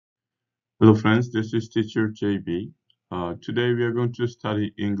Hello friends, this is teacher JB. Today we are going to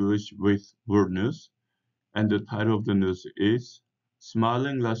study English with word news, and the title of the news is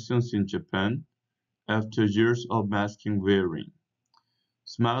Smiling Lessons in Japan After Years of Masking Wearing.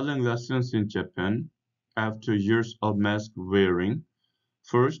 Smiling Lessons in Japan After Years of Mask Wearing.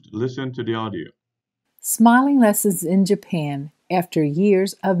 First, listen to the audio. Smiling lessons in Japan after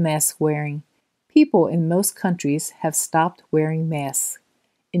years of mask wearing. People in most countries have stopped wearing masks.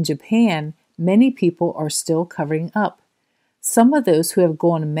 In Japan, many people are still covering up. Some of those who have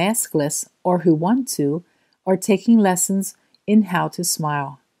gone maskless or who want to are taking lessons in how to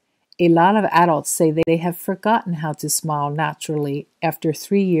smile. A lot of adults say they have forgotten how to smile naturally after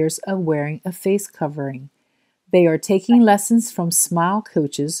 3 years of wearing a face covering. They are taking lessons from smile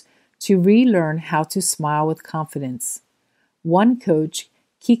coaches to relearn how to smile with confidence. One coach,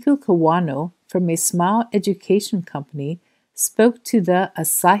 Kiku Kawano, from a smile education company, spoke to the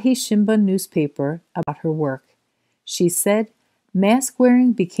Asahi Shimbun newspaper about her work. She said, mask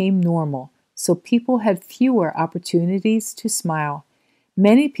wearing became normal, so people had fewer opportunities to smile.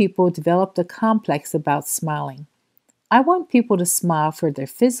 Many people developed a complex about smiling. I want people to smile for their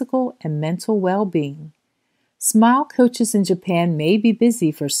physical and mental well-being. Smile coaches in Japan may be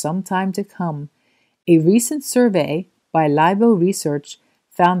busy for some time to come. A recent survey by Libo Research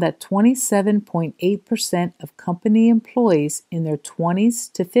found that 27.8% of company employees in their 20s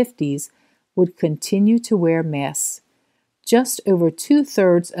to 50s would continue to wear masks. Just over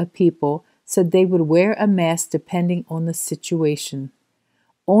 2/3 of people said they would wear a mask depending on the situation.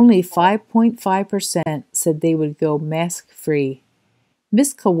 Only 5.5% said they would go mask-free.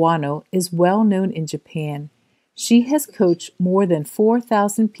 Ms. Kawano is well known in Japan. She has coached more than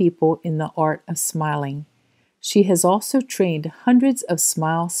 4,000 people in the art of smiling. She has also trained hundreds of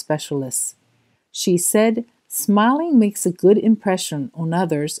smile specialists. She said, smiling makes a good impression on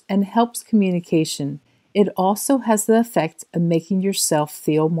others and helps communication. It also has the effect of making yourself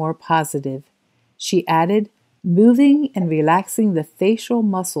feel more positive. She added, moving and relaxing the facial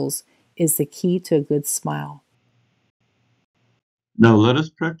muscles is the key to a good smile. Now let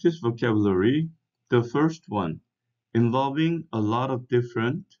us practice vocabulary. The first one, involving a lot of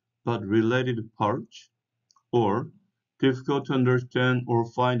different but related parts, or difficult to understand or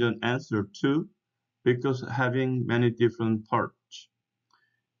find an answer to because having many different parts.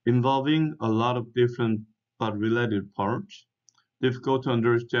 Involving a lot of different but related parts, difficult to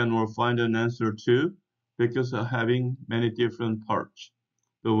understand or find an answer to because of having many different parts.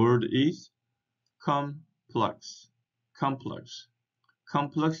 The word is complex. Complex.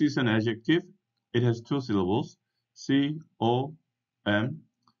 Complex is an adjective. It has two syllables, C-O-M-P-L-E-X.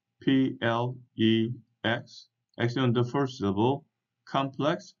 Actually, on the first syllable,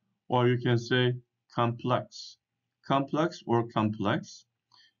 complex, or you can say complex. Complex or complex.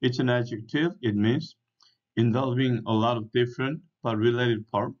 It's an adjective. It means involving a lot of different but related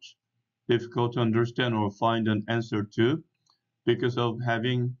parts, difficult to understand or find an answer to because of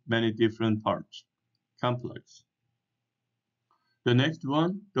having many different parts. Complex. The next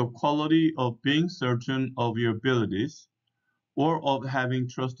one, the quality of being certain of your abilities or of having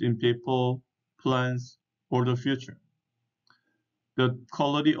trust in people, plans, or the future. The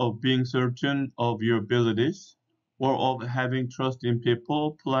quality of being certain of your abilities or of having trust in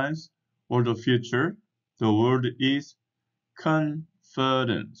people, plans, or the future. The word is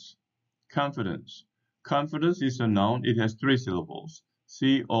confidence. Confidence. Confidence is a noun. It has three syllables.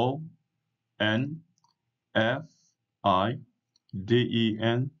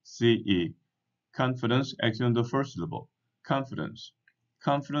 C-O-N-F-I-D-E-N-C-E. Confidence actually on the first syllable. Confidence.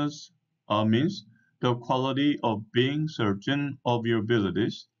 Confidence means the quality of being certain of your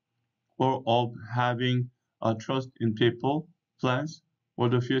abilities or of having a trust in people, plans, or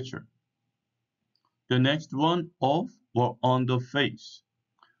the future. The next one, of or on the face.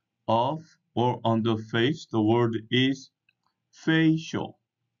 Of or on the face, the word is facial.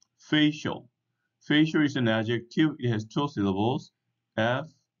 Facial. Facial is an adjective. It has two syllables.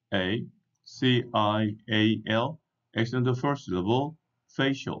 F-A-C-I-A-L. Actually, on the first syllable,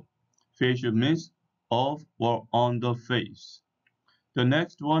 facial. Facial means of or on the face. The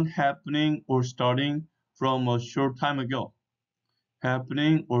next one, happening or starting from a short time ago.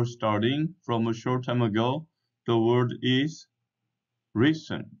 Happening or starting from a short time ago. The word is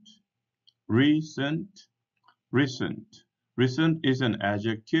recent. Recent. Recent. Recent is an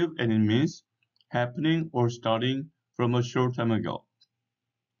adjective and it means happening or starting from a short time ago.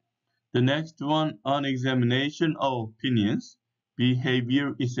 The next one, on examination of opinions,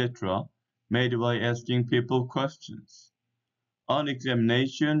 behavior, etc., made by asking people questions. On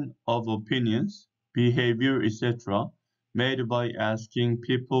examination of opinions, behavior, etc., made by asking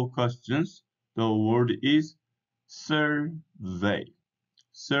people questions. The word is survey.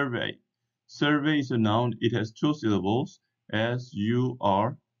 Survey. Survey is a noun. It has two syllables.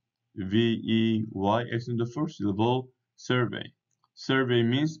 S-U-R-V-E-Y. X in the first syllable. Survey. Survey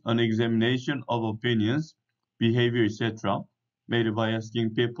means an examination of opinions, behavior, etc., made by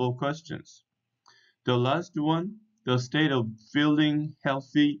asking people questions. The last one, the state of feeling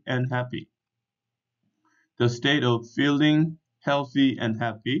healthy and happy. The state of feeling healthy and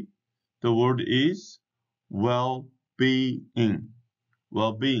happy. The word is well-being.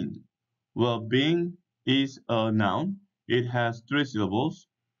 Well-being. Well-being is a noun. It has three syllables.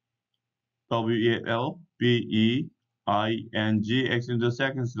 W-E-L-B-E-I-N-G. X in the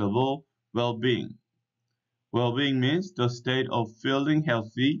second syllable. Well-being. Well-being means the state of feeling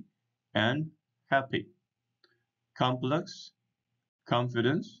healthy and happy. Complex,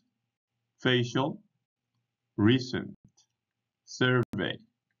 confidence, facial, recent, survey,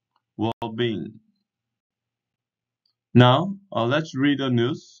 well-being. Now, let's read the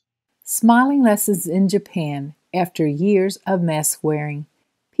news. Smiling lessons in Japan after years of mask wearing.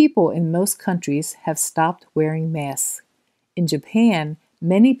 People in most countries have stopped wearing masks. In Japan,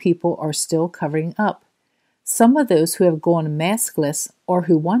 many people are still covering up. Some of those who have gone maskless or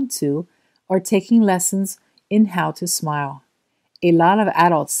who want to are taking lessons in how to smile. A lot of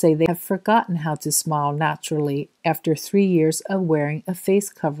adults say they have forgotten how to smile naturally after 3 years of wearing a face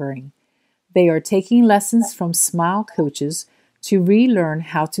covering. They are taking lessons from smile coaches to relearn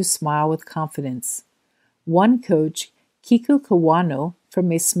how to smile with confidence. One coach, Kiku Kawano,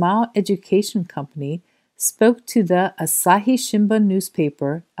 from a smile education company, spoke to the Asahi Shimbun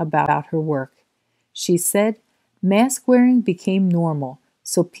newspaper about her work. She said, "Mask wearing became normal,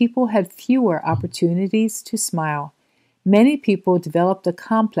 so people had fewer opportunities to smile. Many people developed a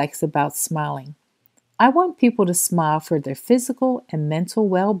complex about smiling. I want people to smile for their physical and mental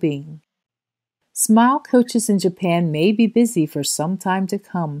well-being." Smile coaches in Japan may be busy for some time to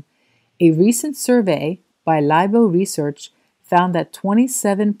come. A recent survey by Libo Research found that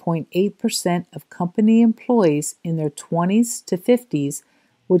 27.8% of company employees in their 20s to 50s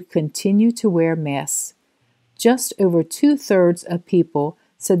would continue to wear masks. Just over 2/3 of people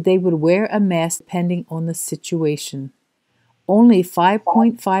said they would wear a mask depending on the situation. Only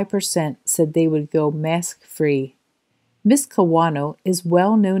 5.5% said they would go mask-free. Ms. Kawano is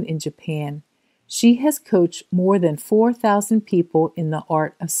well known in Japan. She has coached more than 4,000 people in the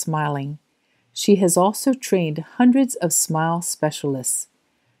art of smiling. She has also trained hundreds of smile specialists.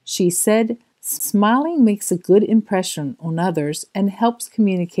 She said, "Smiling makes a good impression on others and helps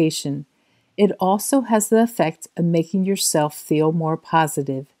communication. It also has the effect of making yourself feel more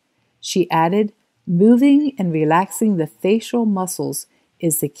positive." She added, "Moving and relaxing the facial muscles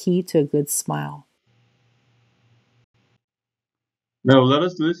is the key to a good smile." Now let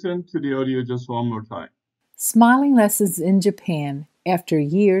us listen to the audio just one more time. Smiling lessons in Japan after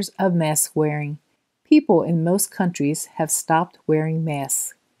years of mask wearing. People in most countries have stopped wearing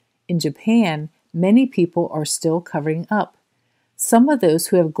masks. In Japan, many people are still covering up. Some of those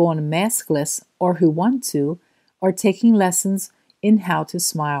who have gone maskless or who want to are taking lessons in how to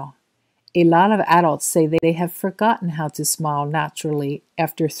smile. A lot of adults say they have forgotten how to smile naturally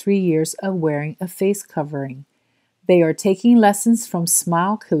after 3 years of wearing a face covering. They are taking lessons from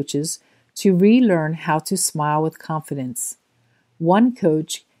smile coaches to relearn how to smile with confidence. One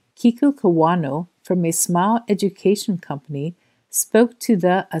coach, Kiku Kawano, from a smile education company, spoke to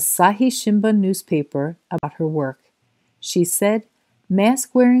the Asahi Shimbun newspaper about her work. She said,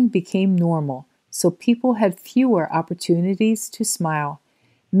 "Mask wearing became normal, so people had fewer opportunities to smile.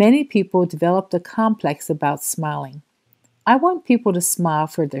 Many people developed a complex about smiling. I want people to smile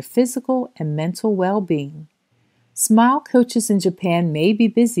for their physical and mental well-being." Smile coaches in Japan may be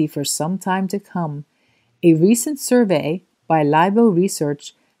busy for some time to come. A recent survey by Libo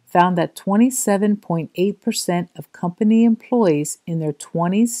Research found that 27.8% of company employees in their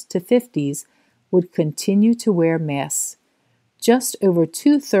 20s to 50s would continue to wear masks. Just over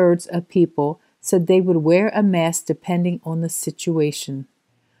 2/3 of people said they would wear a mask depending on the situation.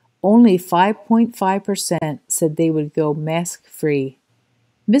 Only 5.5% said they would go mask-free.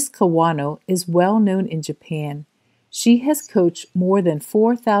 Ms. Kawano is well known in Japan. She has coached more than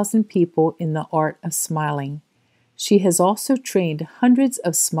 4,000 people in the art of smiling. She has also trained hundreds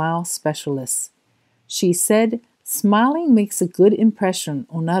of smile specialists. She said, "Smiling makes a good impression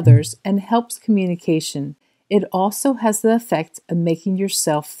on others and helps communication. It also has the effect of making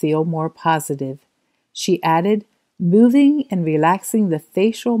yourself feel more positive." She added, "Moving and relaxing the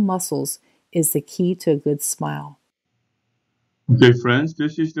facial muscles is the key to a good smile." Okay, friends,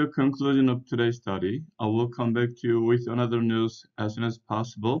 this is the conclusion of today's study. I will come back to you with another news as soon as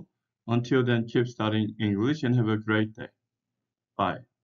possible. Until then, keep studying English and have a great day. Bye.